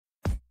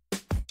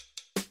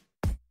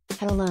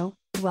Hello,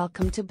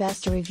 welcome to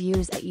Best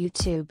Reviews at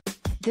YouTube.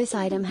 This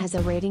item has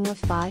a rating of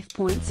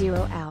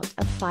 5.0 out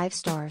of 5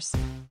 stars.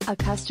 A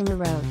customer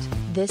wrote,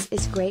 "This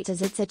is great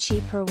as it's a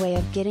cheaper way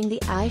of getting the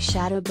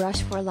eyeshadow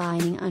brush for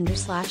lining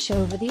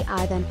under/over the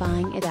eye than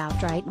buying it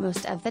outright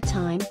most of the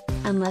time,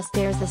 unless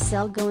there's a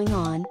sale going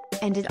on,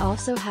 and it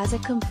also has a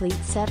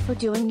complete set for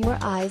doing your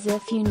eyes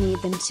if you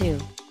need them too.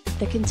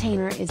 The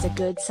container is a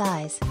good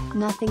size,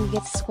 nothing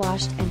gets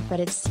squashed but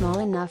it's small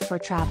enough for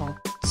travel,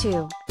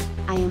 too.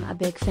 I am a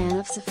big fan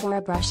of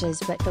Sephora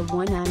brushes, but the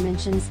one I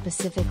mentioned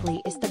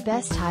specifically is the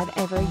best I've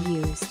ever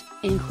used,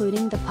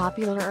 including the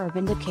popular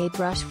Urban Decay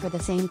brush for the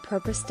same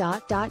purpose.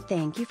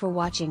 Thank you for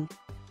watching.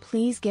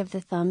 Please give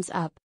the thumbs up.